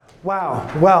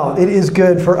Wow. Well, it is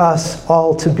good for us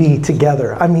all to be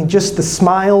together. I mean, just the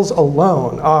smiles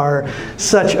alone are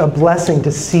such a blessing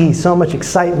to see, so much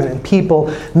excitement and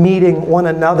people meeting one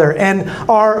another. And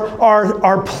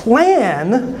our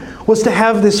plan was to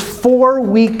have this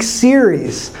 4-week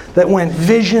series that went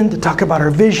vision, to talk about our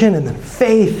vision, and then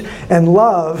faith and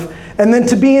love, and then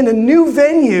to be in a new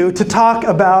venue to talk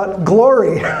about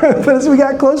glory. But as we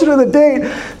got closer to the date,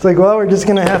 it's like, well, we're just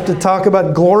going to have to talk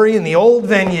about glory in the old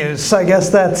venues. I guess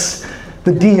that's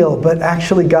the deal. But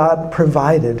actually, God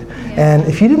provided. And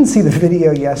if you didn't see the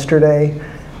video yesterday,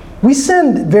 we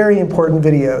send very important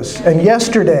videos. And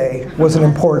yesterday was an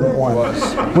important one.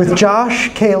 With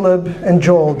Josh, Caleb, and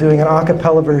Joel doing an a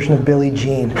cappella version of Billie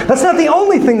Jean. That's not the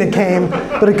only thing that came,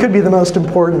 but it could be the most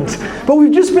important. But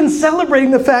we've just been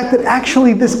celebrating the fact that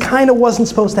actually this kind of wasn't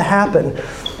supposed to happen.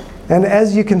 And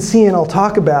as you can see and I'll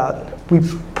talk about, we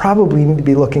probably need to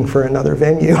be looking for another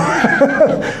venue.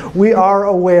 We are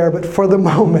aware, but for the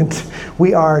moment,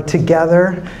 we are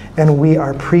together and we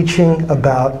are preaching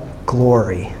about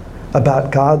glory.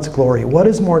 About God's glory. What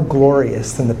is more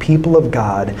glorious than the people of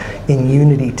God in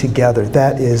unity together?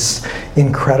 That is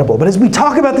incredible. But as we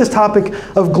talk about this topic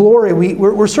of glory,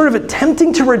 we're sort of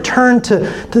attempting to return to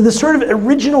the sort of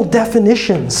original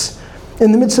definitions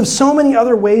in the midst of so many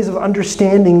other ways of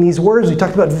understanding these words. We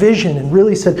talked about vision and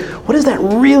really said, what does that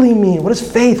really mean? What does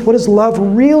faith, what does love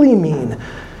really mean?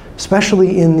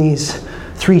 Especially in these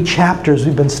 3 chapters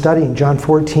we've been studying, John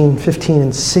 14, 15,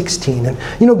 and 16.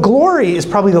 And glory is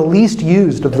probably the least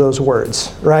used of those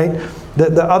words, right?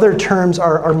 The other terms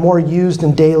are more used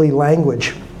in daily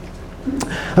language.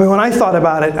 I mean, when I thought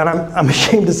about it, and I'm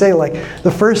ashamed to say, the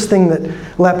first thing that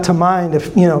leapt to mind,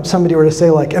 if somebody were to say,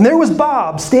 and there was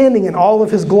Bob standing in all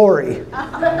of his glory.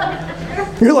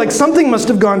 You're like, something must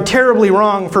have gone terribly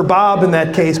wrong for Bob in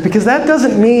that case, because that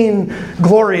doesn't mean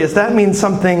glorious. That means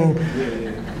something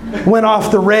went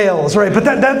off the rails, right? But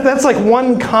that's like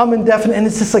one common definition, and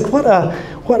it's just like, what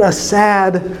a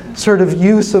sad sort of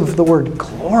use of the word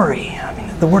glory. I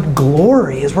mean, the word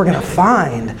glory, as we're going to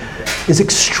find, is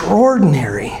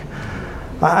extraordinary.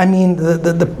 I mean,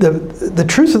 the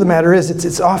truth of the matter is,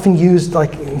 it's often used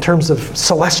in terms of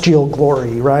celestial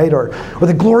glory, right? Or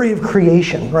the glory of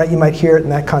creation, right? You might hear it in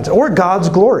that context. Or God's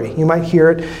glory. You might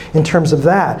hear it in terms of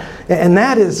that. And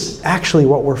that is actually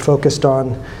what we're focused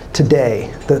on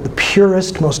today. The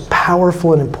purest, most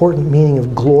powerful, and important meaning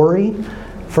of glory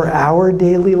for our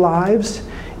daily lives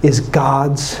is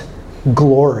God's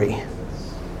glory.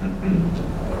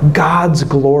 God's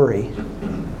glory.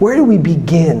 Where do we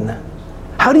begin?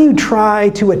 How do you try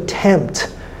to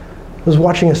attempt? I was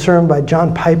watching a sermon by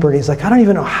John Piper, and he's like, I don't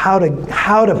even know how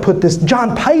to put this.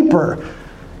 John Piper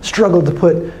struggled to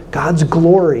put God's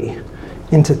glory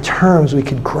into terms we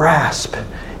could grasp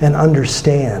and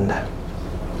understand.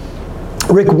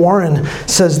 Rick Warren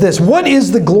says this: what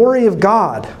is the glory of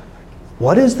God?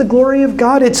 What is the glory of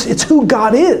God? It's who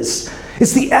God is.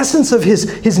 It's the essence of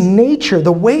his nature,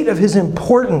 the weight of his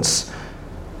importance,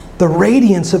 the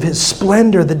radiance of his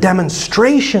splendor, the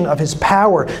demonstration of his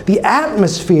power, the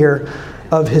atmosphere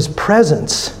of his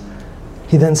presence.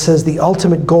 He then says the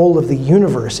ultimate goal of the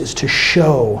universe is to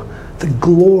show the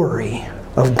glory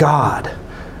of God.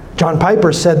 John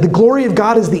Piper said, the glory of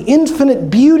God is the infinite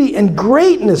beauty and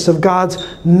greatness of God's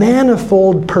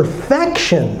manifold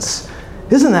perfections.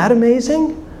 Isn't that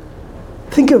amazing?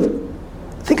 Think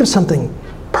of something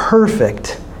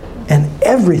perfect, and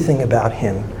everything about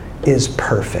him is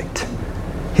perfect.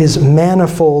 His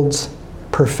manifold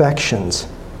perfections.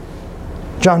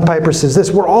 John Piper says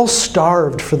this: we're all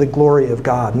starved for the glory of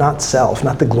God, not self,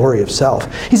 not the glory of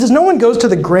self. He says no one goes to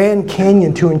the Grand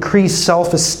Canyon to increase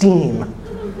self-esteem.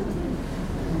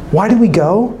 Why do we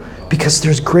go? Because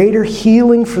there's greater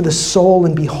healing for the soul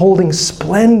in beholding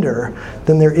splendor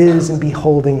than there is in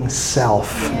beholding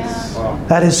self. Yeah.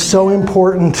 That is so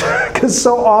important, because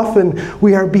so often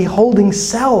we are beholding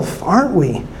self, aren't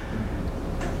we?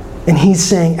 And he's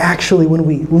saying, actually, when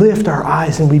we lift our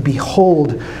eyes and we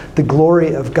behold the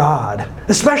glory of God,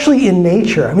 especially in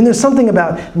nature. I mean, there's something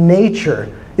about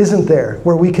nature, isn't there,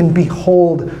 where we can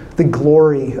behold the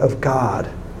glory of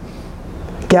God.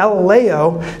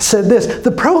 Galileo said this: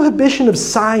 the prohibition of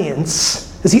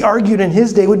science, as he argued in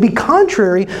his day, would be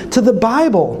contrary to the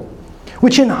Bible,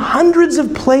 which in hundreds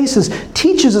of places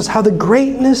teaches us how the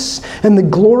greatness and the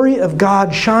glory of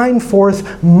God shine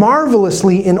forth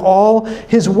marvelously in all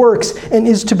his works, and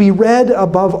is to be read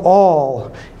above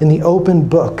all in the open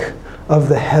book of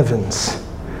the heavens.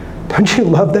 Don't you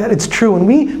love that? It's true. When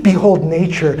we behold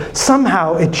nature,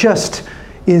 somehow it just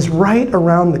is right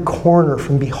around the corner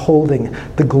from beholding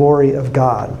the glory of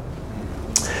God.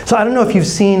 So I don't know if you've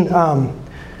seen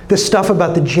this stuff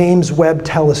about the James Webb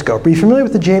Telescope. Are you familiar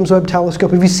with the James Webb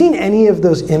Telescope? Have you seen any of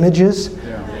those images?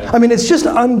 I mean, it's just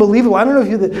unbelievable. I don't know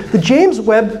if the James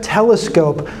Webb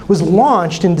Telescope was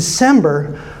launched in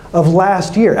December of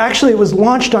last year. Actually, it was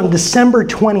launched on December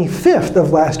 25th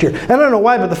of last year. And I don't know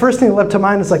why, but the first thing that leapt to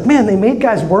mind is like, man, they made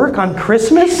guys work on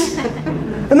Christmas?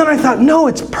 And then I thought, no,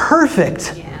 it's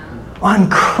perfect. On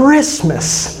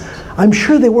Christmas. I'm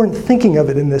sure they weren't thinking of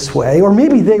it in this way, or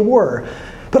maybe they were.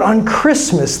 But on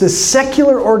Christmas, this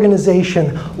secular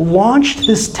organization launched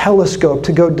this telescope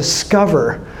to go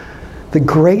discover the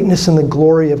greatness and the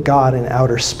glory of God in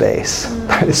outer space.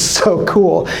 That is so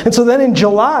cool. And so then in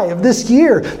July of this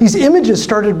year, these images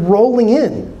started rolling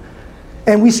in.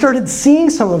 And we started seeing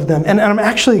some of them. And I'm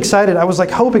actually excited. I was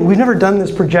like hoping, we've never done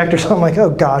this projector, so I'm like, oh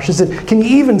gosh, can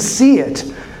you even see it?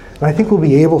 And I think we'll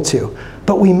be able to.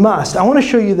 But we must. I want to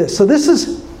show you this. So this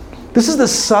is the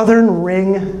Southern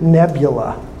Ring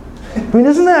Nebula. I mean,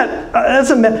 isn't that,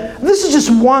 this is just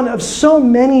one of so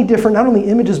many different, not only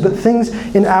images, but things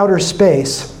in outer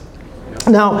space.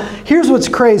 Now, here's what's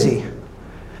crazy.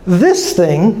 This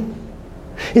thing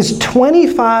is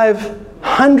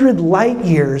 2,500 light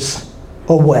years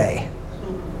away.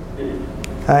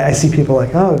 I see people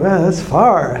like, oh, man, that's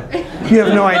far. You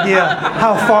have no idea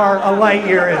how far a light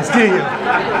year is, do you?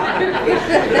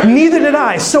 Neither did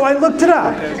I, so I looked it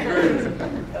up.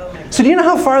 So do you know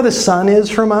how far the sun is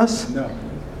from us? No.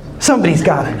 Somebody's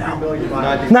got to know.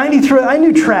 93, I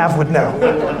knew Trav would know.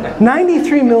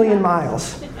 93 million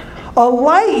miles. A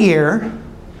light year,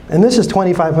 and this is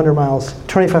 2,500 miles,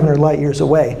 2,500 light years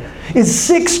away, is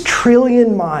 6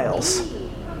 trillion miles.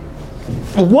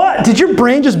 What? Did your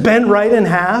brain just bend right in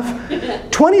half?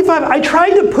 25, I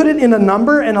tried to put it in a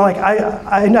number, and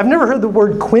I've never heard the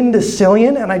word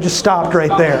quintillion, and I just stopped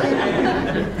right there.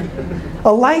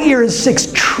 A light year is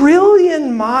 6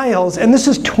 trillion miles, and this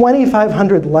is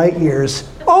 2,500 light years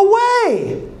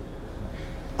away.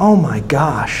 Oh my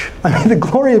gosh. I mean, the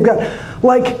glory of God.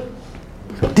 Like,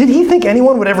 did he think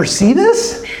anyone would ever see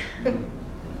this?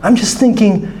 I'm just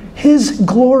thinking, his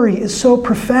glory is so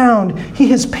profound. He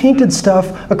has painted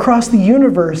stuff across the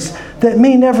universe that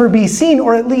may never be seen,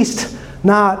 or at least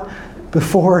not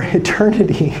before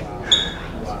eternity.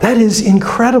 That is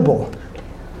incredible.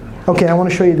 Okay, I want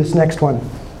to show you this next one.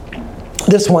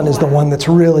 This one is the one that's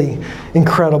really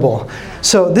incredible.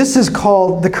 So this is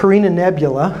called the Carina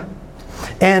Nebula,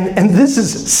 and this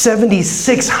is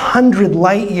 7,600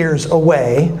 light years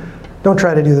away. Don't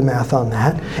try to do the math on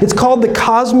that. It's called the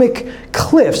Cosmic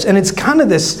Cliffs, and it's kind of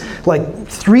this like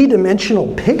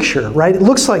three-dimensional picture, right? It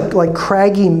looks like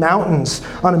craggy mountains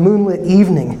on a moonlit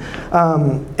evening.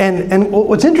 And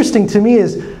what's interesting to me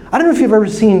is, I don't know if you've ever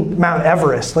seen Mount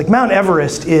Everest. Like, Mount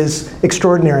Everest is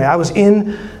extraordinary. I was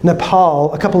in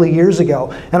Nepal a couple of years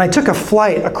ago, and I took a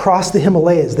flight across the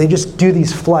Himalayas. They just do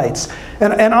these flights.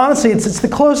 And honestly, it's the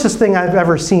closest thing I've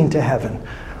ever seen to heaven.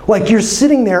 Like, you're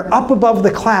sitting there up above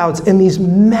the clouds, and these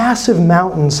massive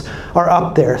mountains are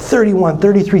up there,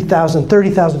 33,000,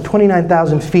 30,000,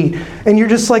 29,000 feet. And you're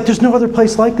just like, there's no other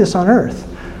place like this on Earth.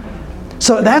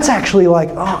 So that's actually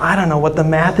like, I don't know what the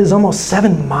math is, almost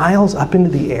 7 miles up into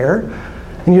the air.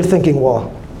 And you're thinking,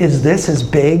 well, is this as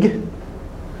big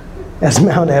as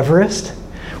Mount Everest?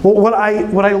 Well, what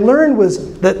I learned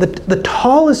was that the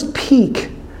tallest peak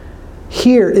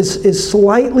here is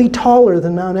slightly taller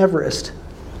than Mount Everest.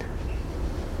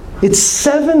 It's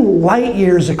 7 light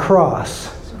years across.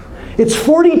 It's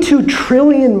 42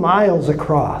 trillion miles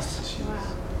across.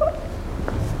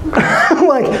 I'm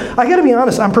like, I gotta be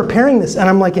honest, I'm preparing this and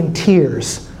I'm like in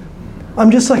tears.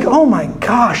 I'm just like, oh my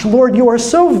gosh, Lord, you are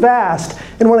so vast.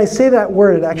 And when I say that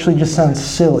word, it actually just sounds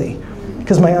silly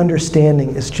because my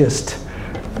understanding is just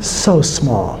so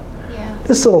small. Yeah.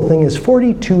 This little thing is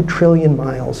 42 trillion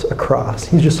miles across.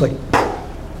 He's just like,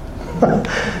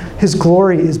 his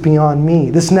glory is beyond me.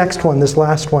 This next one, this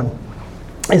last one,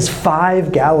 is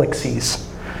 5 galaxies.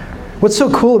 What's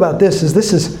so cool about this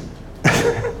is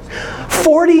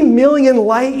 40 million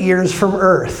light years from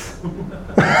Earth.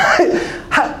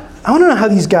 I want to know how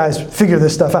these guys figure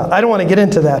this stuff out. I don't want to get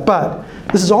into that, but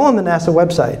this is all on the NASA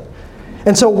website.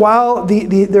 And so while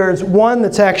there's one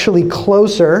that's actually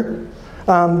closer,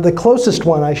 the closest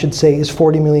one, I should say, is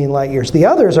 40 million light years. The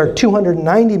others are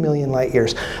 290 million light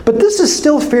years. But this is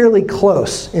still fairly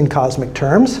close in cosmic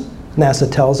terms, NASA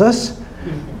tells us,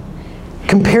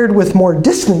 compared with more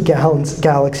distant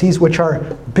galaxies, which are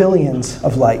billions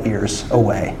of light years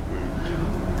away.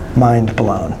 Mind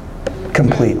blown.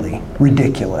 Completely.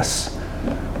 Ridiculous.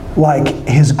 like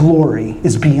his glory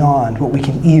is beyond what we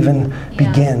can even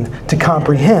begin to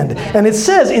comprehend. And it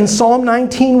says in Psalm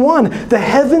 19:1, the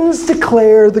heavens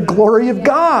declare the glory of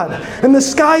God, and the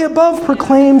sky above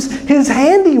proclaims his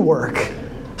handiwork.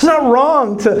 It's not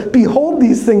wrong to behold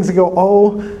these things and go,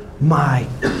 oh my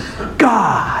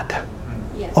God.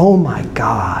 Oh my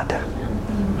God.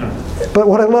 But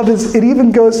what I love is it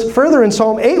even goes further in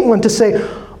Psalm 8:1 to say,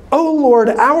 O Lord,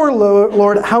 our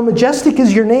Lord, how majestic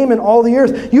is your name in all the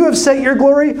earth. You have set your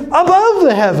glory above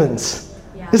the heavens.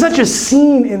 Yeah. It's not just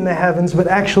seen in the heavens, but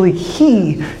actually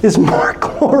he is more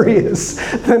glorious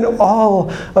than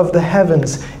all of the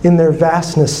heavens in their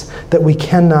vastness that we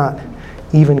cannot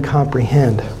even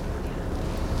comprehend.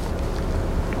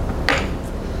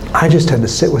 I just had to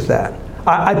sit with that.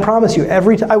 I promise you,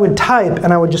 every time I would type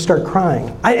and I would just start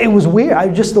crying. It was weird. I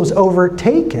just was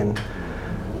overtaken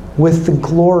with the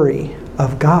glory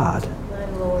of God.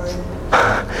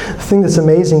 The thing that's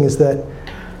amazing is that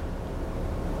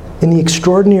in the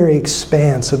extraordinary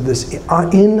expanse of this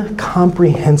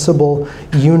incomprehensible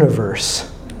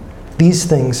universe, these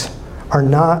things are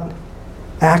not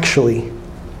actually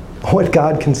what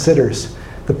God considers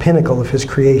the pinnacle of his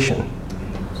creation.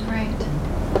 Right.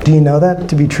 Do you know that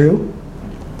to be true?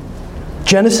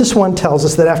 Genesis 1 tells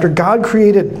us that after God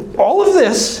created all of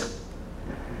this,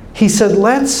 he said,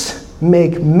 let's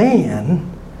make man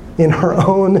in our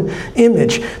own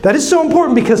image. That is so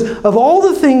important because of all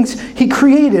the things he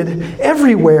created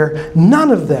everywhere,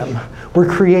 none of them were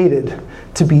created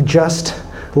to be just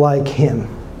like him.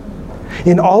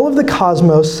 In all of the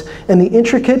cosmos and the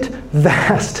intricate,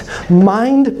 vast,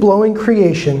 mind-blowing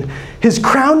creation, his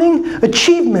crowning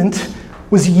achievement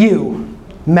was you,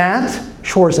 Matt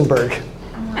Schwarzenberg.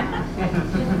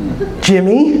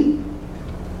 Jimmy,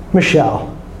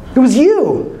 Michelle. It was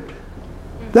you.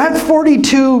 That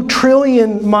 42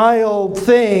 trillion mile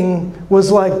thing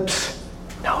was like,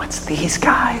 no, it's these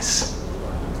guys.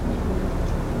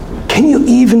 Can you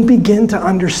even begin to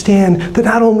understand that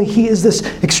not only he is this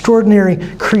extraordinary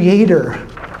creator,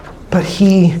 but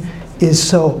he is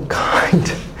so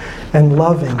kind and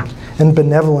loving and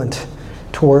benevolent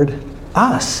toward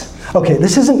us? Okay,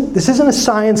 this isn't a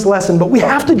science lesson, but we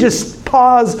have to just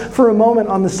pause for a moment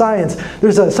on the science.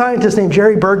 There's a scientist named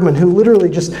Jerry Bergman who literally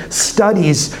just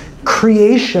studies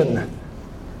creation.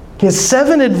 He has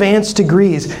 7 advanced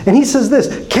degrees, and he says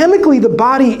this: chemically, the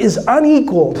body is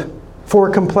unequaled for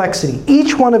complexity.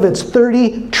 Each one of its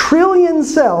 30 trillion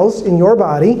cells in your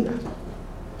body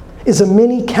is a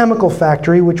mini chemical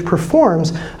factory which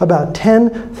performs about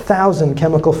 10,000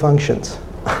 chemical functions.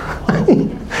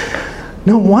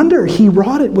 No wonder he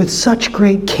wrought it with such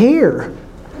great care.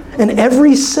 And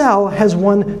every cell has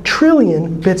 1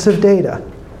 trillion bits of data,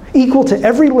 equal to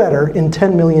every letter in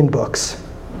 10 million books.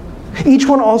 Each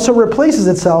one also replaces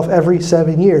itself every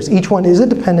 7 years. Each one is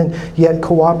independent, yet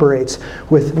cooperates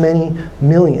with many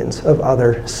millions of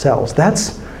other cells.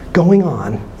 That's going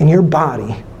on in your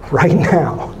body right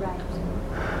now.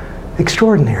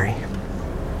 Extraordinary.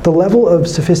 The level of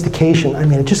sophistication,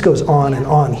 it just goes on and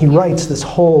on. He writes this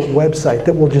whole website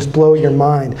that will just blow your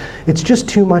mind. It's just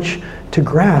too much to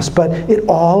grasp, but it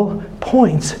all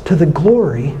points to the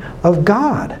glory of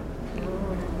God.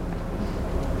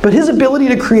 But his ability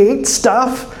to create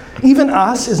stuff, even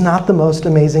us, is not the most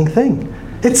amazing thing.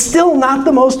 It's still not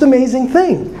the most amazing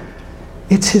thing.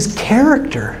 It's his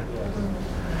character.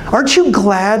 Aren't you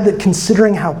glad that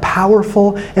considering how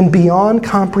powerful and beyond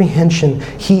comprehension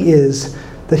he is,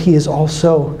 that he is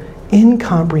also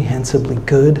incomprehensibly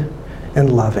good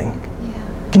and loving?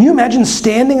 Yeah. Can you imagine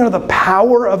standing under the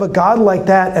power of a God like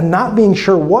that and not being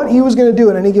sure what he was going to do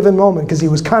at any given moment because he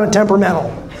was kind of temperamental?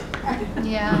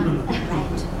 Yeah.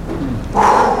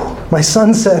 My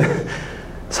son said,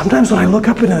 sometimes when I look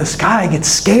up into the sky, I get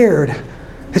scared.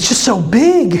 It's just so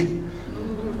big.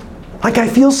 Like I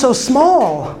feel so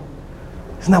small.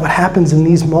 Isn't that what happens in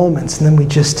these moments? And then we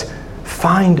just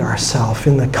find ourselves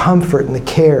in the comfort and the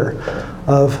care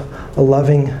of a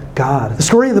loving God. The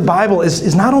story of the Bible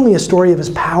is not only a story of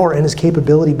his power and his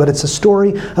capability, but it's a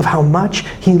story of how much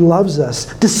he loves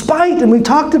us. Despite, and we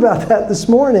talked about that this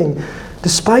morning,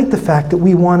 despite the fact that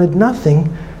we wanted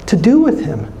nothing to do with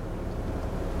him.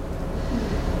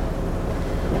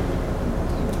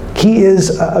 He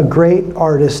is a great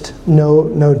artist,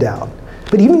 no doubt.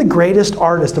 But even the greatest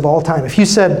artist of all time, if you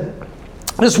said,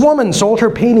 this woman sold her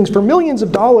paintings for millions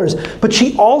of dollars, but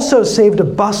she also saved a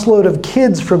busload of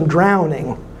kids from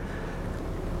drowning,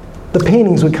 the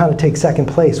paintings would kind of take second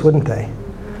place, wouldn't they?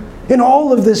 In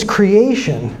all of this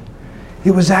creation,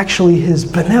 it was actually his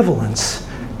benevolence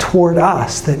toward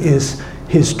us that is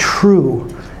his true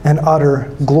and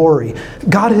utter glory.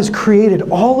 God has created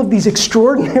all of these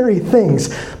extraordinary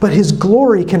things, but his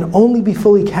glory can only be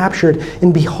fully captured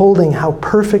in beholding how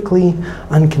perfectly,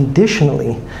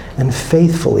 unconditionally, and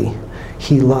faithfully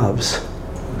he loves.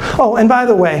 Oh, and by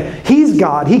the way, he's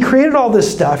God. He created all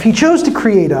this stuff. He chose to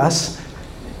create us.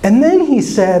 And then he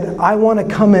said, I want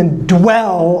to come and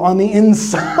dwell on the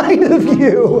inside of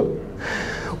you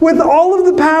with all of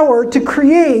the power to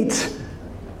create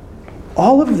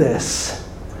all of this.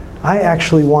 I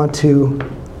actually want to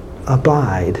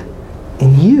abide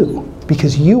in you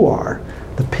because you are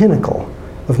the pinnacle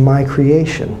of my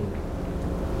creation.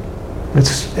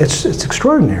 It's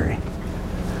extraordinary.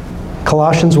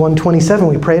 Colossians 1:27,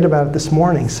 we prayed about it this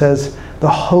morning, says, the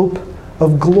hope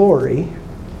of glory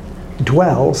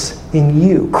dwells in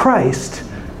you. Christ,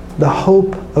 the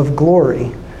hope of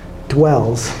glory,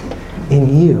 dwells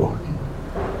in you.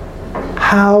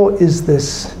 How is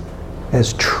this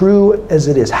as true as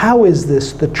it is? How is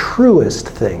this the truest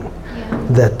thing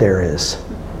that there is?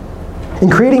 In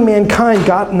creating mankind,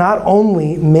 God not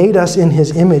only made us in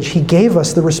his image, he gave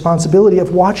us the responsibility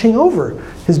of watching over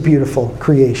his beautiful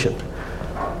creation.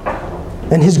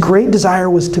 And his great desire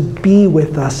was to be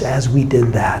with us as we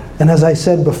did that. And as I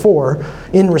said before,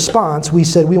 in response, we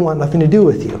said, we want nothing to do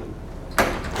with you.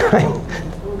 Right?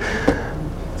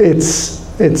 It's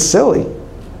silly,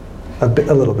 a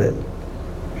little bit.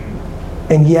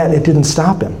 And yet it didn't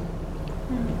stop him.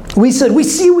 We said, we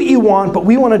see what you want, but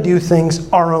we want to do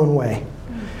things our own way.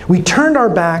 We turned our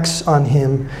backs on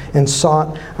him and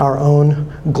sought our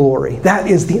own glory. That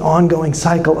is the ongoing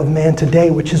cycle of man today,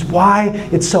 which is why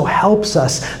it so helps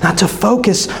us not to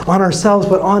focus on ourselves,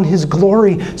 but on his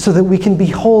glory, so that we can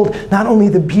behold not only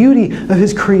the beauty of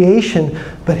his creation,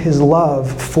 but his love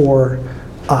for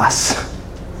us.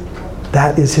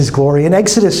 That is his glory. In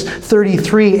Exodus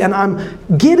 33, and I'm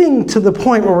getting to the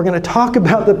point where we're going to talk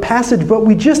about the passage, but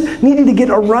we just needed to get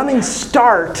a running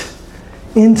start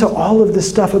into all of this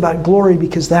stuff about glory,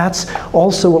 because that's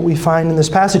also what we find in this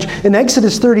passage. In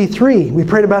Exodus 33, we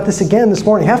prayed about this again this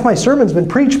morning. Half my sermon's been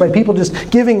preached by people just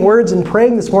giving words and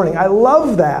praying this morning. I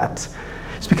love that.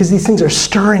 It's because these things are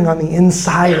stirring on the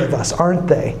inside of us, aren't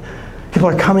they? People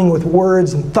are coming with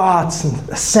words and thoughts and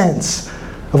a sense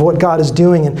of what God is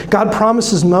doing. And God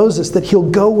promises Moses that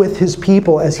he'll go with his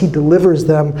people as he delivers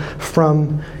them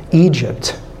from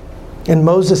Egypt. And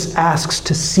Moses asks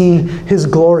to see his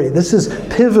glory. This is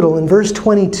pivotal. In verse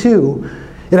 22,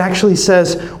 it actually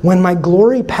says, when my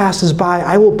glory passes by,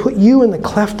 I will put you in the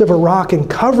cleft of a rock and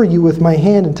cover you with my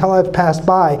hand until I've passed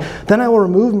by. Then I will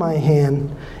remove my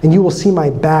hand, and you will see my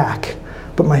back,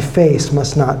 but my face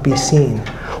must not be seen.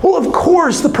 Well, of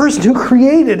course, the person who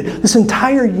created this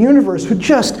entire universe would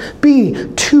just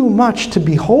be too much to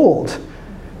behold.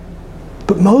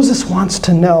 But Moses wants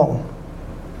to know,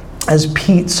 as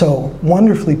Pete so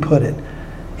wonderfully put it,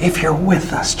 if you're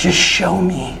with us, just show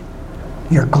me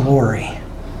your glory.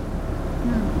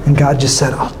 And God just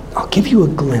said, I'll give you a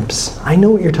glimpse. I know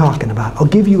what you're talking about. I'll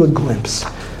give you a glimpse.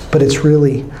 But it's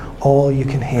really all you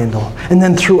can handle. And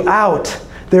then throughout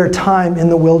their time in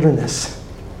the wilderness,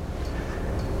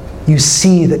 you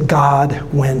see that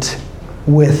God went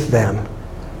with them.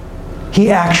 He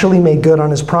actually made good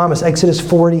on his promise. Exodus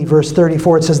 40, verse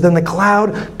 34, it says, then the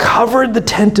cloud covered the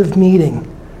tent of meeting,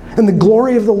 and the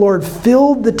glory of the Lord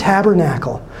filled the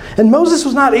tabernacle. And Moses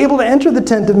was not able to enter the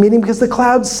tent of meeting because the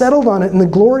cloud settled on it, and the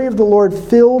glory of the Lord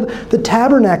filled the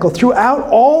tabernacle throughout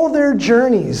all their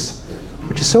journeys,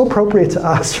 which is so appropriate to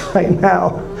us right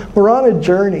now. We're on a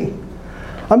journey.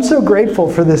 I'm so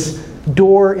grateful for this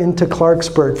door into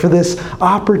Clarksburg, for this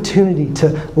opportunity to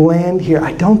land here.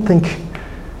 I don't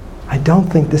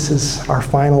think this is our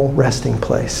final resting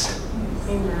place.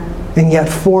 Amen. And yet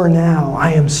for now,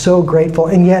 I am so grateful.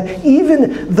 And yet,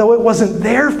 even though it wasn't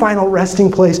their final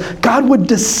resting place, God would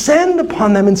descend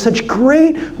upon them in such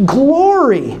great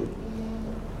glory.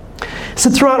 So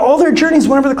throughout all their journeys,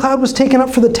 whenever the cloud was taken up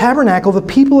for the tabernacle, the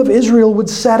people of Israel would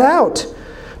set out.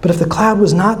 But if the cloud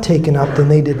was not taken up, then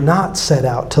they did not set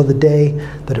out till the day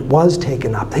that it was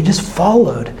taken up. They just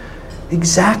followed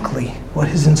exactly what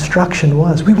his instruction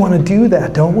was. We want to do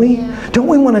that, don't we? Yeah. Don't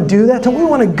we want to do that? Don't we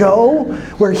want to go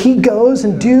where he goes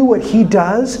and do what he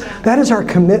does? That is our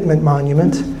commitment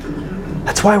monument.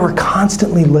 That's why we're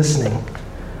constantly listening.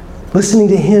 Listening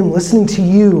to him, listening to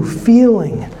you,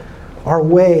 feeling our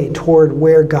way toward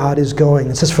where God is going.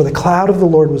 It says, for the cloud of the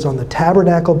Lord was on the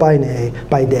tabernacle by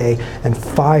day, and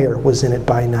fire was in it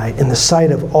by night, in the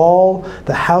sight of all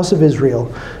the house of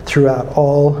Israel throughout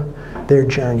all their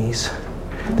journeys.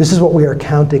 This is what we are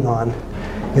counting on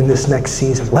in this next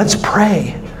season. Let's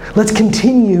pray. Let's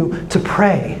continue to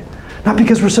pray Not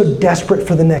because we're so desperate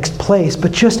for the next place,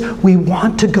 but just we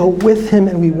want to go with him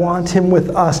and we want him with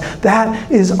us.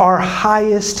 That is our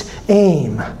highest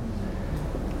aim,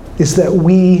 is that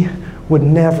we would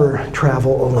never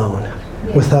travel alone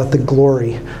without the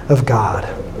glory of God.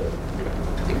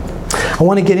 I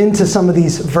want to get into some of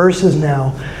these verses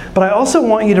now, but I also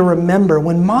want you to remember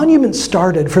when Monument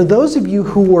started, for those of you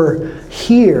who were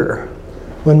here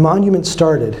when Monument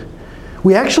started,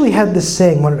 we actually had this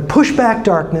saying, wanted to push back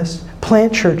darkness,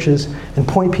 plant churches, and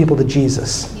point people to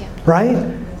Jesus. Yeah. Right?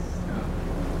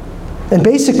 And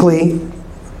basically,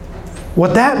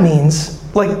 what that means,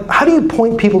 like, how do you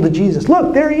point people to Jesus?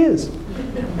 Look, there he is.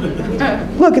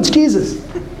 Look, it's Jesus.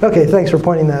 Okay, thanks for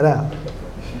pointing that out.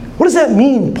 What does that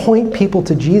mean, point people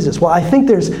to Jesus? Well, I think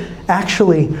there's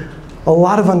actually a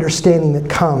lot of understanding that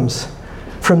comes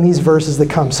from these verses that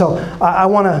come. So I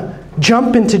want to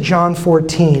jump into John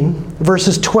 14,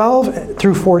 verses 12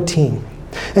 through 14.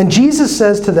 And Jesus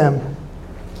says to them,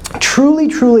 "Truly,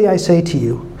 truly, I say to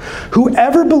you,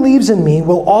 whoever believes in me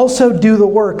will also do the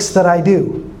works that I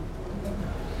do.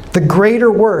 The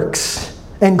greater works,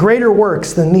 and greater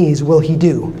works than these will he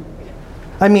do."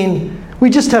 I mean, we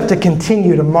just have to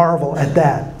continue to marvel at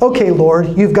that. Okay,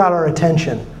 Lord, you've got our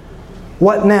attention.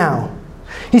 What now?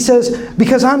 He says,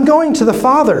 "Because I'm going to the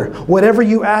Father. Whatever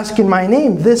you ask in my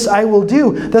name, this I will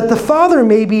do, that the Father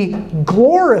may be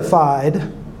glorified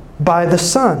by the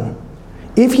Son.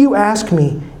 If you ask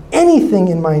me anything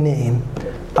in my name,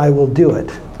 I will do it."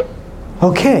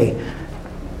 Okay,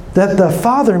 that the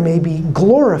Father may be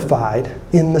glorified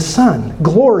in the Son.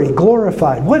 Glory,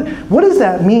 glorified. What does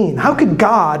that mean? How could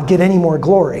God get any more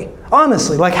glory?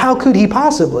 Honestly, like how could he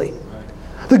possibly?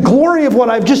 The glory of what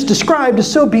I've just described is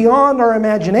so beyond our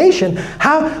imagination.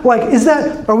 How, like, is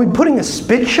that, are we putting a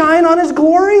spit shine on his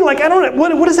glory? Like, I don't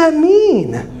know, what does that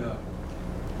mean? Yeah.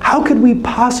 How could we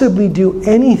possibly do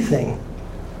anything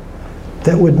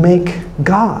that would make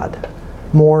God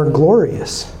more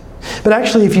glorious? But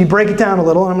actually, if you break it down a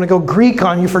little, and I'm going to go Greek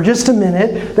on you for just a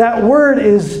minute, that word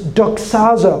is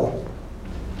doxazo.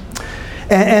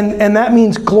 And that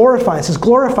means glorify. It says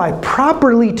glorify,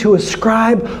 properly to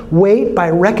ascribe weight by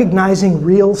recognizing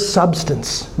real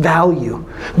substance, value.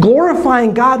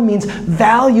 Glorifying God means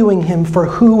valuing him for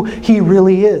who he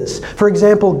really is. For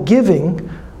example, giving,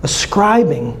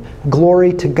 ascribing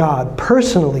glory to God,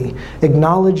 personally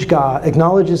acknowledges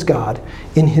God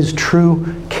in his true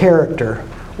character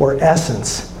or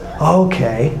essence.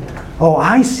 Okay. Oh,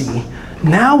 I see.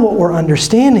 Now what we're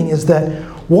understanding is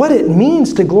that what it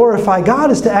means to glorify God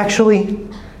is to actually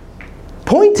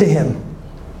point to him.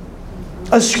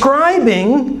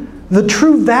 Ascribing the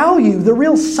true value, the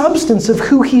real substance of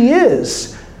who he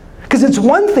is. Because it's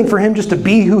one thing for him just to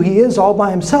be who he is all by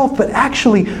himself, but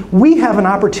actually we have an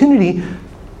opportunity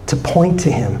to point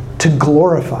to him, to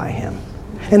glorify him.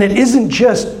 And it isn't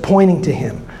just pointing to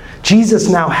him. Jesus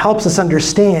now helps us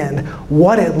understand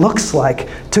what it looks like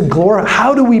to glorify.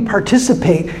 How do we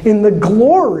participate in the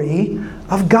glory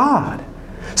of God?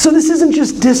 So this isn't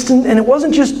just distant, and it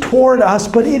wasn't just toward us,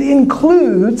 but it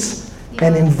includes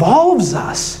and involves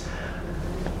us.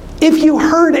 If you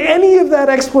heard any of that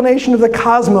explanation of the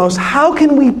cosmos, how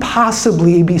can we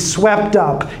possibly be swept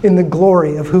up in the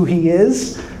glory of who he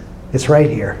is? It's right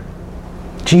here.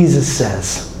 Jesus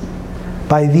says,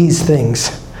 by these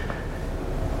things,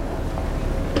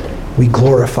 we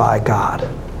glorify God.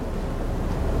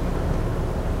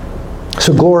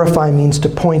 So glorify means to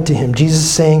point to him. Jesus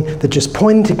is saying that just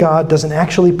pointing to God doesn't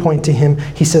actually point to him.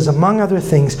 He says, among other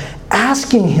things,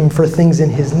 asking him for things in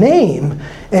his name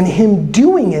and him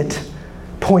doing it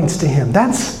points to him.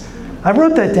 I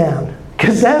wrote that down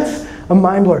because that's a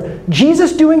mind blower.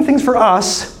 Jesus doing things for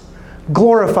us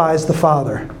glorifies the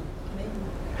Father.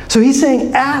 So he's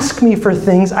saying, ask me for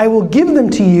things, I will give them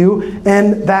to you,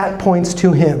 and that points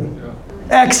to him. Yeah.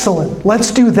 Excellent.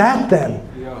 Let's do that then.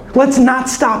 Yeah. Let's not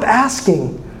stop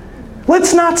asking.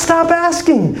 Let's not stop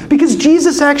asking. Because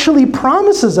Jesus actually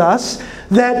promises us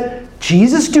that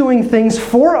Jesus doing things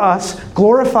for us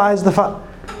glorifies the Father.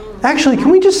 Actually, can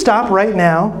we just stop right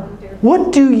now?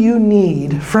 What do you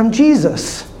need from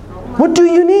Jesus? What do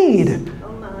you need?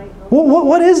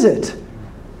 What is it?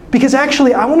 Because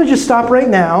actually, I want to just stop right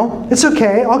now. It's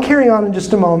okay. I'll carry on in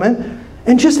just a moment.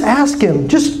 And just ask him,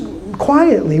 just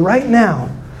quietly, right now.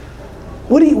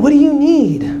 What do you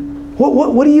need?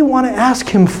 What do you want to ask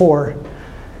him for?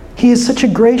 He is such a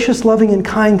gracious, loving, and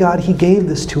kind God. He gave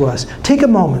this to us. Take a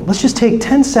moment. Let's just take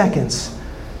 10 seconds.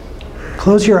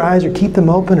 Close your eyes or keep them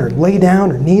open or lay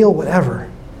down or kneel, whatever.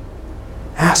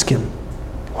 Ask him,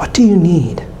 what do you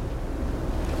need?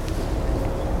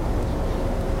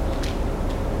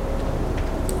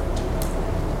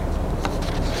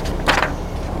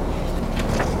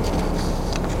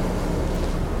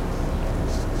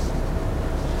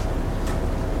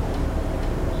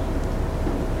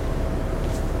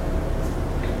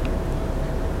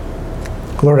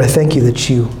 Lord, I thank you that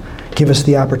you give us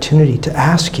the opportunity to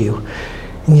ask you.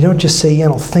 And you don't just say, yeah,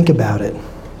 I'll think about it.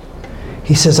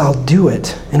 He says, I'll do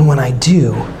it. And when I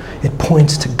do, it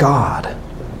points to God.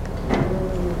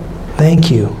 Thank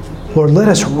you. Lord, let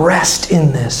us rest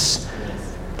in this.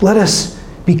 Let us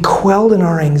be quelled in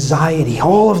our anxiety,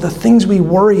 all of the things we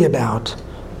worry about,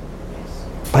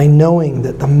 by knowing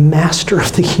that the master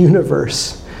of the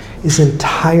universe is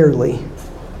entirely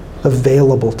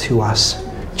available to us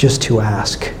just to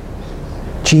ask.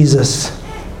 Jesus,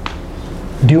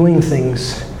 doing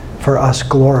things for us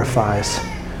glorifies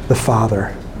the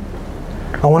Father.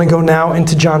 I want to go now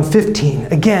into John 15.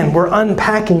 Again, we're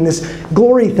unpacking this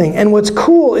glory thing. And what's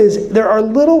cool is there are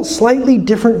little slightly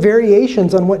different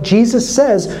variations on what Jesus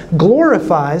says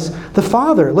glorifies the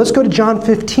Father. Let's go to John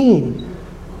 15,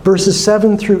 verses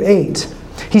 7 through 8.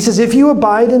 He says, if you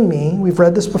abide in me, we've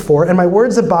read this before, and my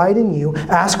words abide in you,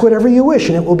 ask whatever you wish,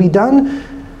 and it will be done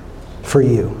for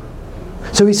you.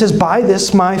 So he says, by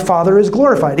this my Father is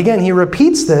glorified. Again, he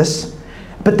repeats this,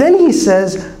 but then he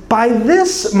says, by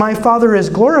this my Father is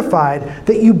glorified,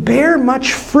 that you bear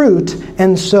much fruit,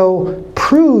 and so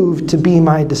prove to be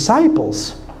my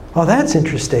disciples. Oh, that's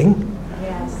interesting.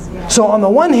 Yes, yes. So on the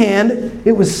one hand,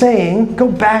 it was saying, go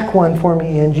back one for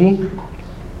me, Angie,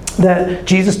 that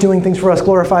Jesus doing things for us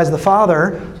glorifies the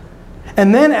Father.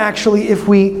 And then actually, if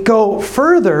we go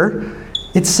further,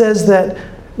 it says that,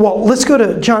 well, let's go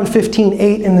to John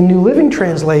 15:8 in the New Living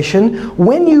Translation.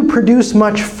 When you produce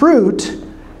much fruit,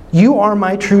 you are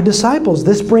my true disciples.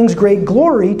 This brings great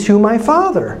glory to my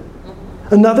Father.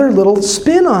 Another little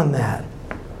spin on that.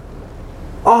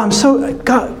 Oh, I'm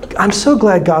so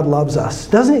glad God loves us,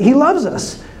 doesn't he? He loves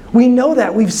us. We know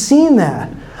that. We've seen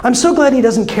that. I'm so glad he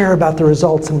doesn't care about the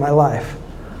results in my life.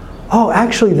 Oh,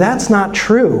 actually, that's not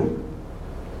true.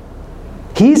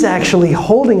 He's actually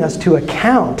holding us to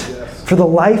account for the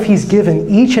life he's given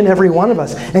each and every one of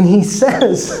us. And he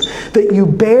says that you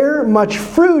bear much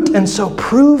fruit and so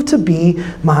prove to be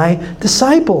my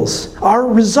disciples. Our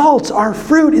results, our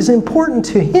fruit is important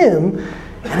to him,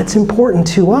 and it's important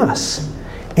to us.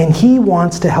 And he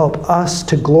wants to help us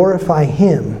to glorify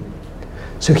him.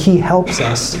 So he helps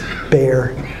us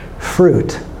bear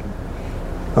fruit.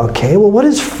 Okay, well, what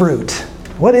is fruit?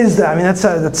 What is that? I mean,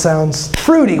 that sounds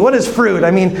fruity. What is fruit?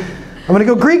 I mean, I'm going to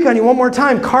go Greek on you one more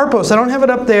time. Karpos. I don't have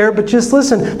it up there, but just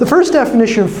listen. The first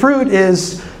definition of fruit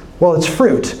is, well, it's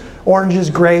fruit. Oranges,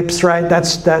 grapes, right?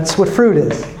 That's what fruit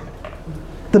is.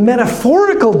 The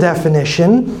metaphorical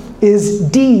definition is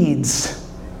deeds,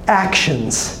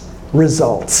 actions,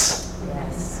 results.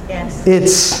 Yes, yes.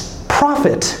 It's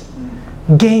profit,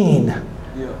 gain.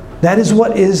 That is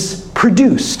what is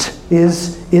produced,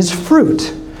 is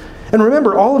fruit. And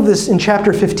remember, all of this in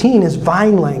chapter 15 is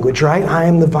vine language, right? I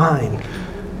am the vine.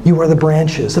 You are the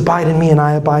branches. Abide in me and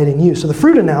I abide in you. So the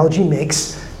fruit analogy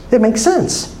makes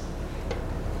sense.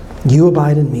 You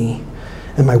abide in me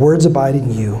and my words abide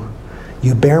in you.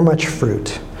 You bear much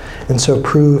fruit and so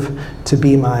prove to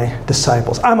be my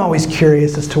disciples. I'm always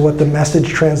curious as to what the Message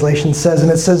translation says. And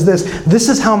it says this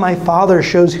is how my Father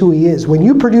shows who he is. When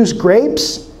you produce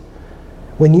grapes,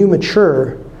 when you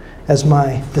mature as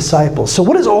my disciples. So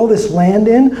what does all this land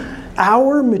in?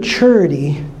 Our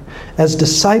maturity as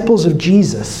disciples of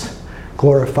Jesus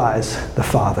glorifies the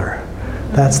Father.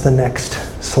 That's the next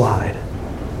slide.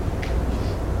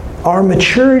 Our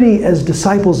maturity as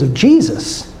disciples of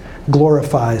Jesus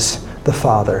glorifies the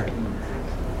Father.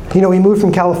 You know, we moved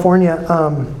from California,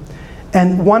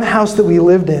 and one house that we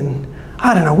lived in,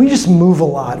 I don't know, we just move a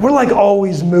lot. We're like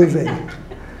always moving.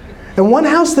 And one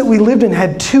house that we lived in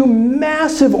had 2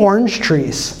 massive orange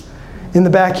trees in the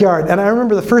backyard. And I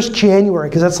remember the first January,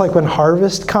 because that's like when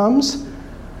harvest comes,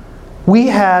 we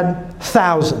had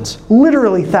thousands,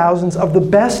 literally thousands of the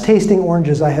best tasting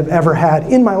oranges I have ever had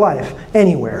in my life,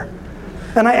 anywhere.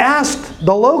 And I asked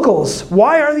the locals,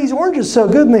 why are these oranges so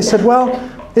good? And they said, well,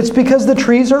 it's because the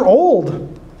trees are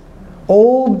old.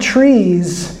 Old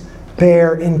trees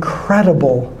bear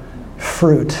incredible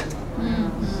fruit.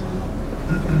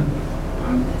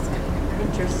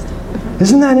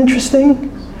 Isn't that interesting?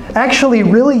 Actually,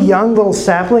 really young little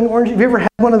sapling oranges. Have you ever had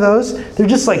one of those? They're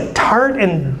just like tart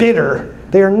and bitter.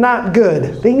 They are not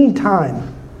good. They need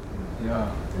time.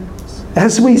 Yeah.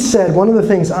 As we said, one of the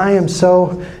things I am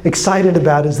so excited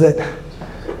about is that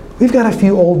we've got a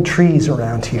few old trees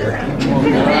around here.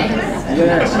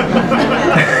 Yes.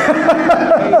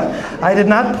 I did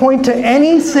not point to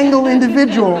any single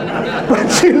individual,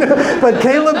 but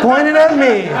Caleb pointed at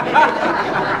me.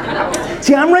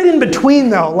 See, I'm right in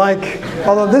between though,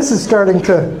 although this is starting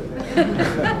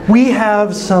to... We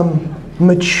have some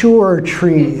mature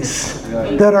trees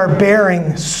that are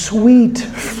bearing sweet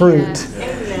fruit.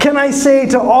 Can I say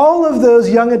to all of those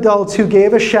young adults who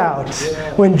gave a shout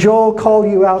when Joel called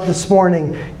you out this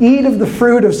morning, eat of the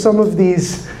fruit of some of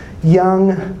these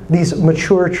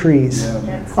mature trees.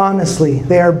 Honestly,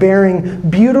 they are bearing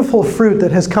beautiful fruit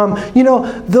that has come. You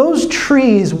know, those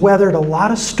trees weathered a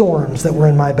lot of storms that were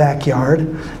in my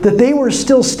backyard. That they were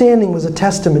still standing was a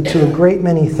testament to a great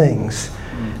many things.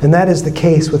 And that is the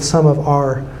case with some of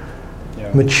our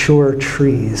mature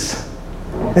trees.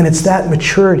 And it's that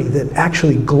maturity that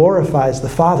actually glorifies the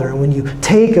Father. And when you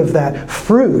take of that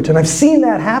fruit, and I've seen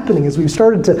that happening as we've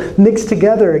started to mix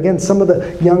together, again, some of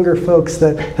the younger folks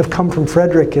that have come from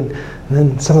Frederick and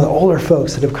then some of the older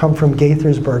folks that have come from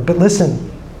Gaithersburg. But listen,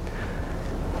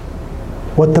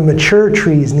 what the mature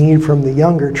trees need from the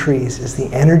younger trees is the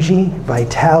energy,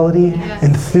 vitality,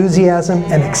 enthusiasm,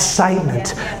 and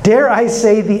excitement. Dare I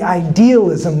say the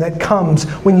idealism that comes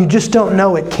when you just don't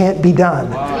know it can't be done.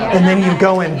 And then you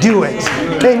go and do it.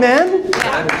 Amen?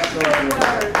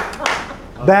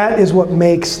 That is what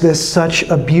makes this such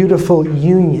a beautiful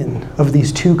union of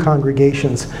these two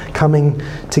congregations coming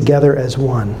together as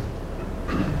one.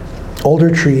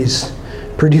 Older trees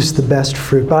produce the best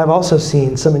fruit. But I've also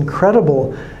seen some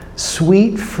incredible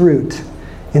sweet fruit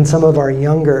in some of our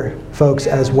younger folks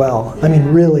as well. I mean,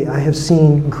 really, I have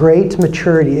seen great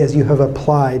maturity as you have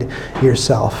applied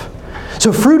yourself.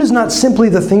 So fruit is not simply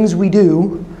the things we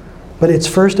do, but it's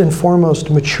first and foremost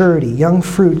maturity. Young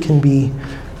fruit can be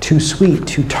too sweet,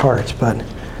 too tart, but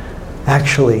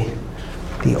actually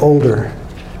the older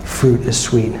fruit is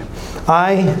sweet.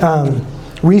 I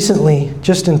recently,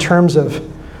 just in terms of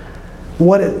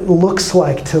what it looks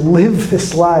like to live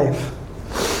this life.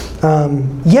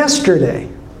 Yesterday,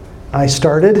 I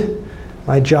started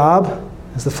my job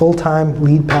as the full-time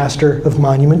lead pastor of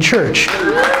Monument Church.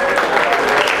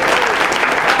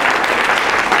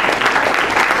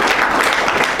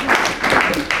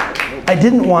 I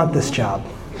didn't want this job.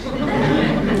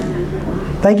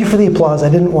 Thank you for the applause. I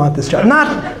didn't want this job.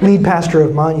 Not lead pastor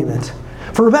of Monument.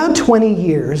 For about 20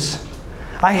 years,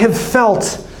 I have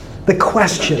felt the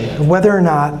question of whether or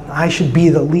not I should be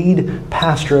the lead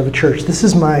pastor of a church. This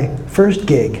is my first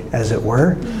gig, as it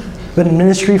were. Been in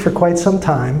ministry for quite some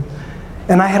time.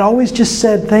 And I had always just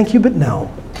said, thank you, but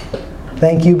no.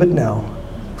 Thank you, but no.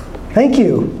 Thank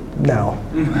you, no.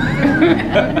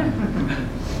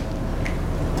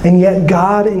 And yet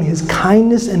God, in His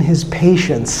kindness and His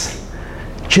patience,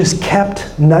 just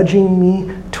kept nudging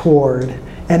me toward.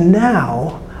 And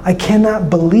now, I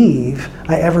cannot believe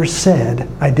I ever said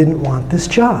I didn't want this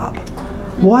job.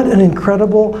 What an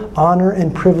incredible honor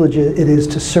and privilege it is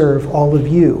to serve all of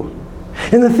you.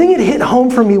 And the thing that hit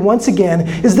home for me once again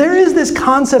is there is this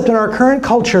concept in our current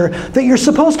culture that you're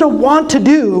supposed to want to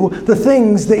do the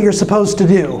things that you're supposed to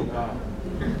do.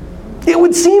 It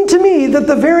would seem to me that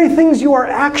the very things you are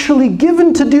actually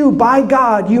given to do by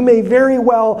God, you may very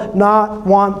well not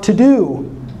want to do.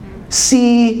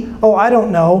 See,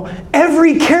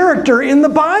 every character in the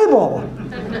Bible.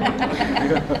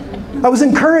 I was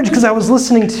encouraged because I was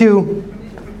listening to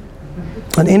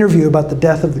an interview about the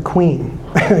death of the Queen.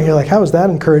 You're like, how is that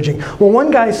encouraging? Well,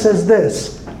 one guy says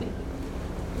this.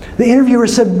 The interviewer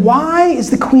said, why is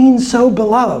the Queen so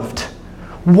beloved?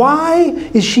 Why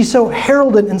is she so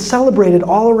heralded and celebrated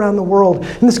all around the world?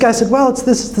 And this guy said, well, it's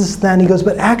this, that. And he goes,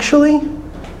 but actually,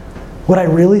 what I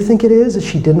really think it is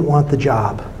she didn't want the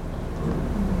job.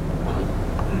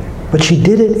 But she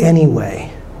did it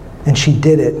anyway, and she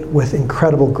did it with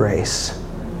incredible grace.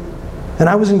 And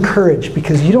I was encouraged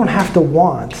because you don't have to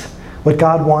want what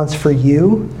God wants for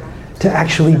you to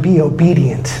actually be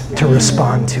obedient to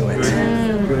respond to it.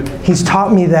 He's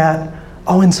taught me that,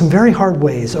 in some very hard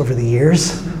ways over the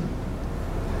years.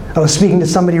 I was speaking to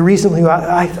somebody recently who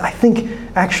I think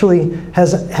actually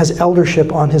has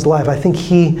eldership on his life. I think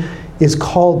he is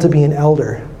called to be an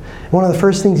elder. One of the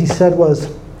first things he said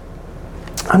was,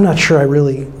 I'm not sure I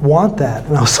really want that.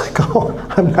 And I was like,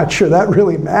 I'm not sure that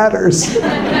really matters.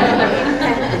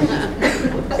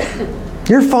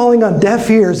 You're falling on deaf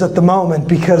ears at the moment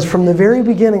because from the very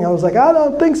beginning I was like, I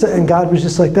don't think so. And God was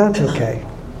just like, that's okay.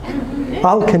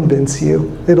 I'll convince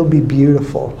you. It'll be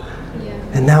beautiful. Yeah.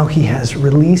 And now He has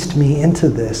released me into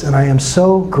this, and I am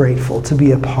so grateful to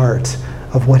be a part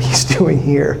of what He's doing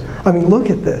here. I mean, look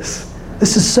at this.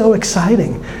 This is so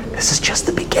exciting. This is just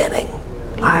the beginning.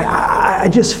 I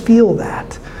just feel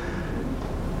that.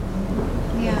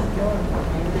 Yeah.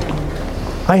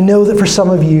 I know that for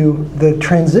some of you, the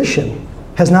transition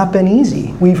has not been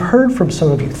easy. We've heard from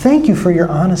some of you. Thank you for your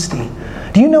honesty.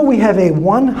 Do you know we have a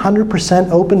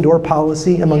 100% open door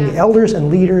policy among the elders and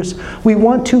leaders? We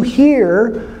want to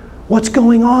hear what's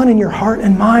going on in your heart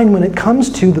and mind when it comes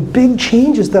to the big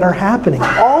changes that are happening.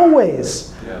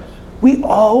 Always. Yes. We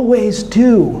always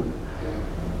do.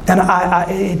 And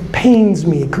it pains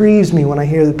me, it grieves me when I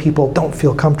hear that people don't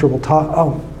feel comfortable talking.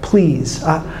 Oh, please.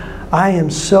 I am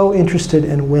so interested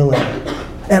and willing.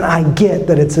 And I get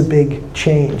that it's a big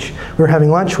change. We were having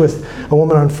lunch with a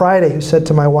woman on Friday who said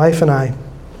to my wife and I,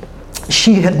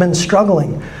 she had been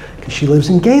struggling because she lives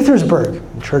in Gaithersburg.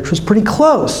 And church was pretty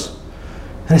close.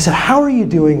 And I said, how are you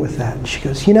doing with that? And she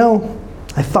goes,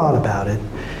 I thought about it.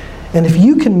 And if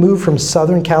you can move from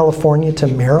Southern California to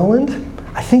Maryland,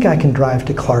 I think I can drive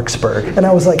to Clarksburg. And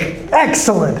I was like,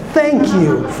 excellent, thank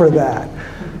you for that.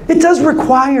 It does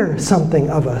require something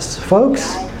of us,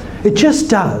 folks. It just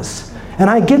does. And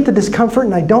I get the discomfort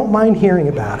and I don't mind hearing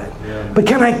about it. Yeah. But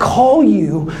can I call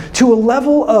you to a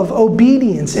level of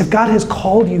obedience if God has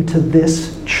called you to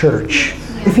this church?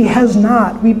 If He has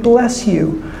not, we bless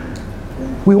you.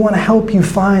 We want to help you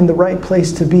find the right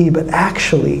place to be, but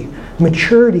actually,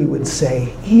 maturity would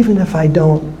say, even if I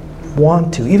don't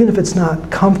want to, even if it's not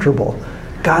comfortable,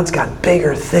 God's got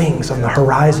bigger things on the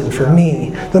horizon for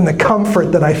me than the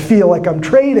comfort that I feel like I'm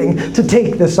trading to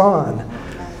take this on.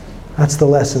 That's the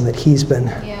lesson that He's been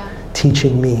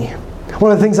teaching me.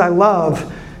 One of the things I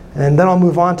love, and then I'll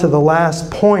move on to the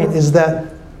last point, is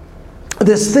that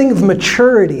this thing of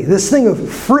maturity, this thing of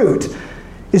fruit,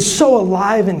 is so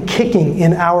alive and kicking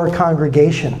in our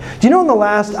congregation. Do you know in the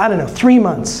last, 3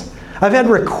 months, I've had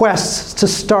requests to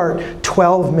start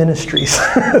 12 ministries.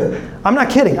 I'm not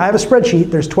kidding. I have a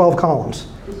spreadsheet. There's 12 columns.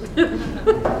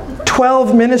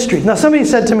 12 ministries. Now somebody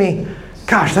said to me,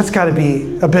 gosh, that's got to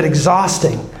be a bit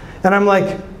exhausting. And I'm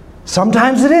like,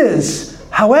 sometimes it is.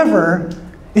 However,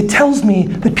 it tells me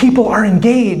that people are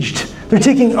engaged. They're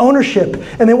taking ownership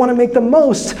and they want to make the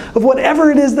most of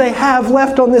whatever it is they have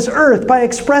left on this earth by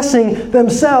expressing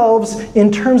themselves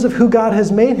in terms of who God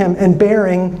has made him and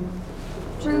bearing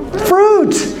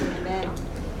fruit.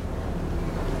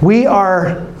 We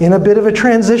are in a bit of a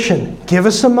transition. Give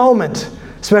us a moment,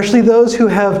 especially those who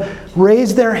have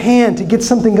raised their hand to get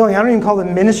something going. I don't even call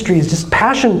them ministries, just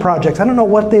passion projects. I don't know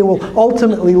what they will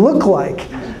ultimately look like,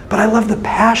 but I love the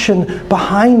passion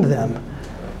behind them.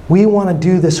 We want to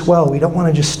do this well. We don't want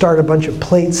to just start a bunch of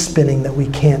plates spinning that we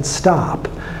can't stop.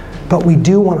 But we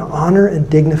do want to honor and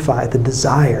dignify the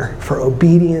desire for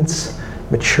obedience,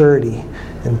 maturity,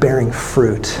 and bearing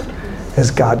fruit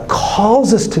as God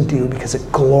calls us to do because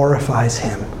it glorifies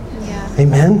Him. Yeah.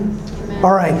 Amen? Amen?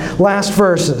 All right, last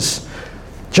verses.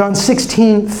 John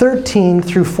 16:13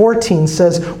 through 14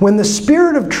 says, when the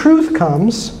Spirit of truth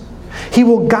comes, He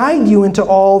will guide you into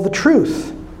all the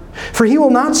truth. For He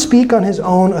will not speak on His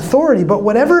own authority, but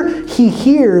whatever He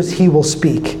hears, He will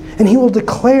speak. And He will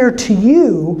declare to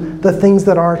you the things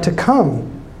that are to come.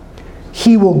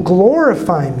 He will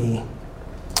glorify me,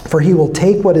 for He will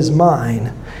take what is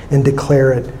mine and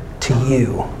declare it to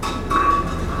you.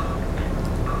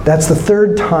 That's the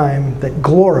third time that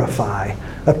glorify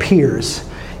appears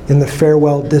in the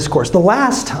farewell discourse. The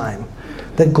last time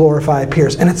that glorify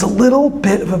appears. And it's a little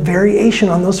bit of a variation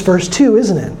on those first two,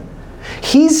 isn't it?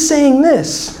 He's saying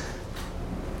this.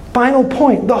 Final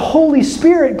point. The Holy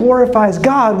Spirit glorifies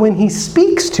God when He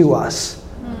speaks to us.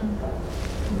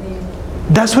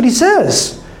 That's what He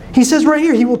says. He says right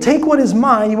here, He will take what is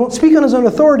mine, He won't speak on His own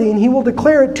authority, and He will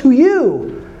declare it to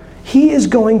you. He is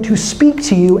going to speak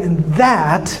to you, and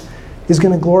that is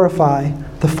going to glorify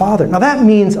the Father. Now that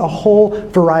means a whole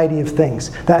variety of things.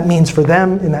 That means for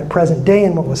them in that present day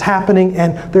and what was happening,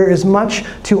 and there is much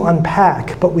to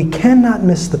unpack, but we cannot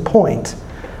miss the point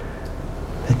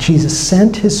that Jesus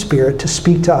sent His Spirit to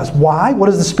speak to us. Why? What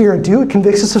does the Spirit do? It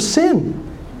convicts us of sin.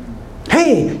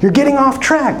 Hey, you're getting off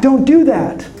track. Don't do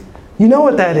that. You know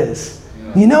what that is.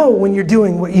 You know when you're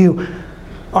doing what you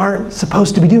aren't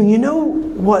supposed to be doing. You know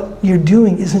what you're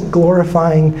doing isn't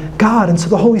glorifying God. And so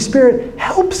the Holy Spirit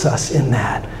helps us in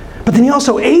that. But then He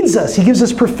also aids us. He gives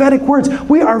us prophetic words.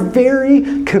 We are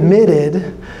very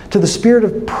committed to the spirit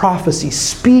of prophecy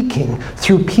speaking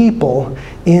through people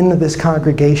in this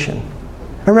congregation.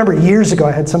 I remember years ago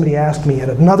I had somebody ask me at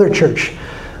another church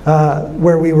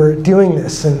where we were doing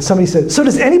this. And somebody said, so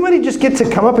does anybody just get to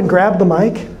come up and grab the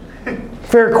mic?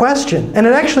 Fair question. And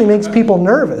it actually makes people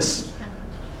nervous.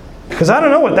 Because I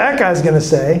don't know what that guy's going to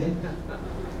say.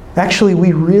 Actually,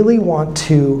 we really want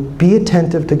to be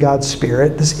attentive to God's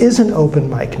Spirit. This isn't open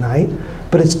mic night,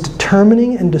 but it's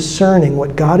determining and discerning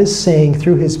what God is saying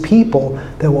through His people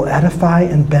that will edify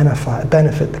and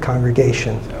benefit the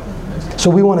congregation. So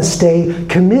we want to stay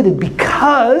committed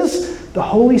because the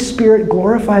Holy Spirit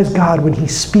glorifies God when He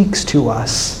speaks to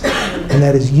us, and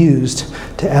that is used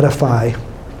to edify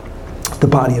the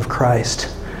body of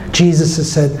Christ. Jesus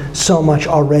has said so much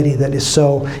already that is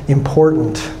so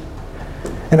important.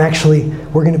 And actually,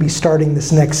 we're going to be starting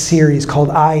this next series called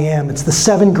I Am. It's the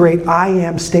 7 great I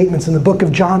Am statements in the book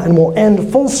of John, and we'll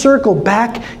end full circle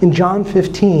back in John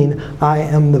 15, I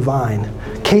am the vine.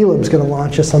 Caleb's going to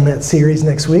launch us on that series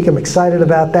next week. I'm excited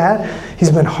about that.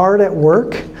 He's been hard at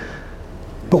work,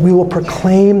 but we will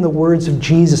proclaim the words of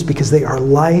Jesus because they are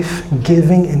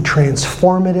life-giving and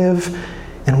transformative.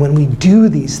 And when we do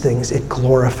these things, it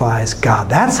glorifies God.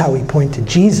 That's how we point to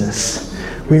Jesus.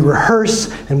 We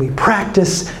rehearse and we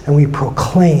practice and we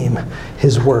proclaim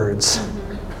his words.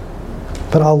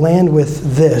 But I'll land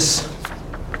with this.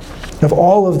 Of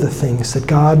all of the things that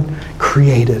God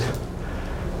created,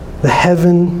 the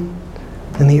heaven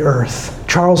and the earth,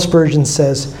 Charles Spurgeon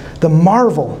says, the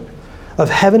marvel of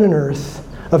heaven and earth,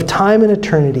 of time and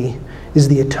eternity, is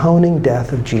the atoning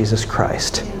death of Jesus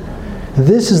Christ.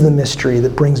 This is the mystery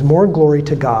that brings more glory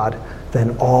to God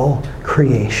than all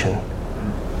creation.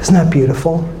 Isn't that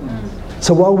beautiful?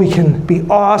 So while we can be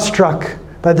awestruck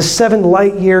by the 7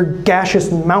 light-year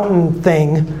gaseous mountain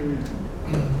thing,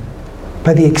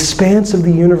 by the expanse of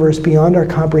the universe beyond our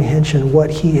comprehension, what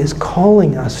he is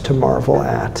calling us to marvel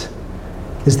at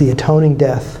is the atoning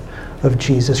death of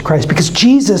Jesus Christ. Because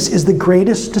Jesus is the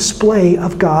greatest display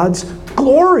of God's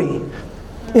glory.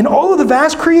 In all of the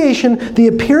vast creation, the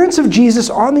appearance of Jesus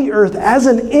on the earth as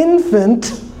an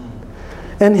infant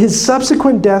and his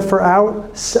subsequent death for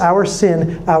our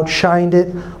sin outshined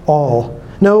it all.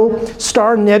 No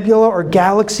star, nebula, or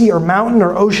galaxy, or mountain,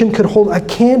 or ocean could hold a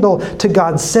candle to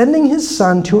God sending his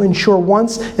Son to ensure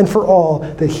once and for all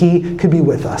that he could be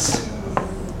with us.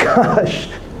 Gosh,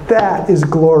 that is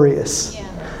glorious.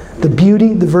 The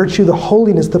beauty, the virtue, the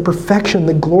holiness, the perfection,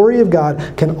 the glory of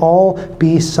God can all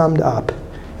be summed up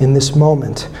in this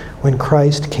moment when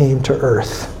Christ came to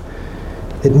earth.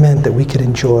 It meant that we could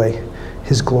enjoy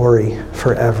his glory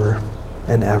forever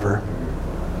and ever.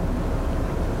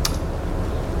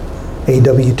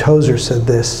 A.W. Tozer said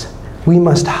this, we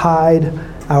must hide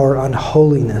our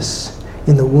unholiness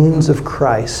in the wounds of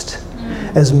Christ,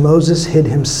 as Moses hid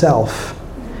himself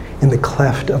in the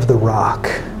cleft of the rock.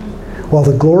 While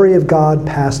the glory of God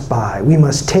passed by, we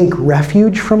must take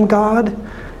refuge from God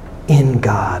in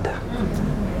God.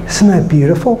 Isn't that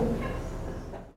beautiful?